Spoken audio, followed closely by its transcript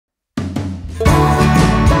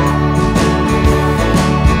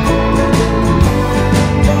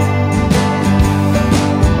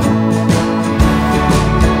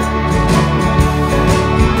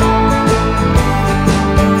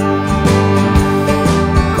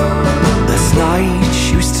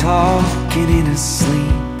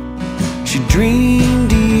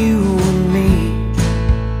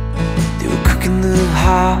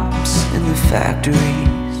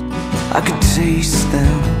taste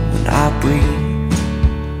them when I breathe.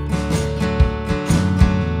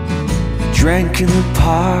 Drank in the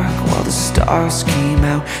park while the stars came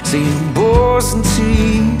out, saying boys and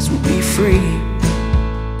teens would be free.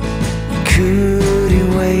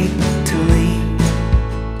 Couldn't wait to leave.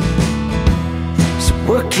 So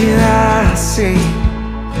what can I say?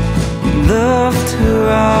 We loved her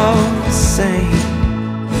all the same,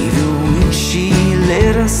 even when she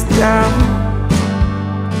let us down.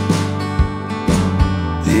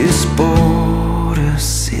 This border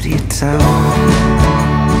city town.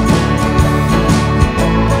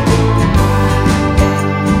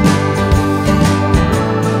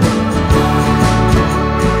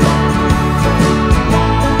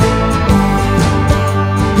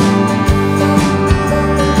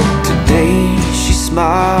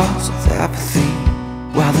 Smiles with apathy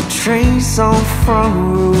while the trains on front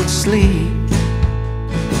road sleep.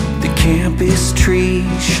 The campus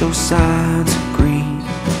trees show signs of green,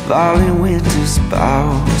 violent winters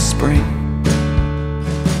bow to spring.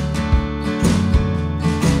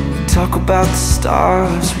 Talk about the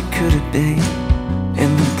stars we could have been,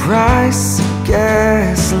 and the price of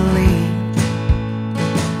gasoline.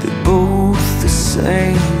 They're both the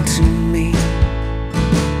same to me.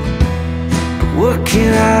 What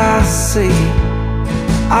can I say?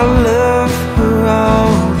 I love her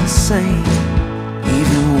all the same,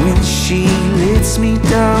 even when she lets me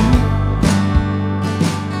down.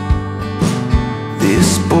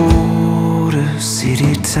 This border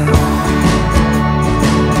city town.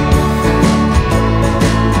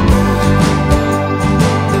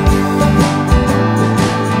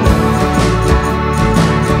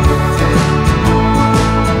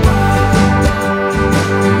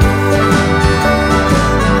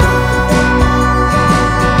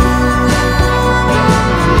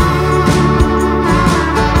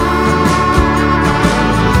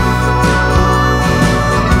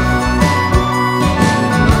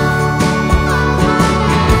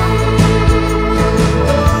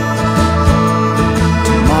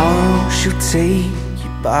 Take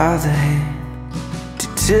you by the hand to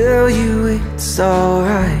tell you it's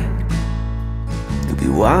alright. You'll be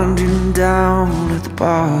wandering down at the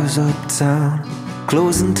bars uptown,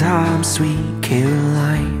 closing time, sweet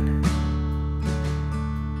Caroline.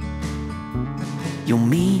 You'll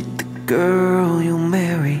meet the girl you'll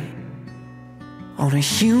marry on a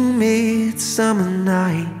humid summer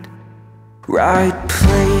night. Right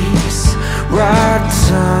place, right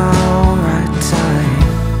time, right time.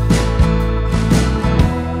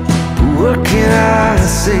 What can I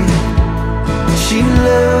say? She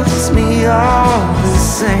loves me all the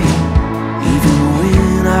same, even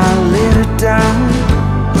when I let her down.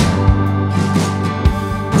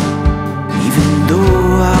 Even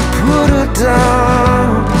though I put her down.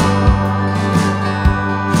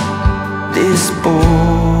 This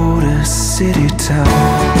border city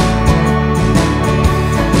town.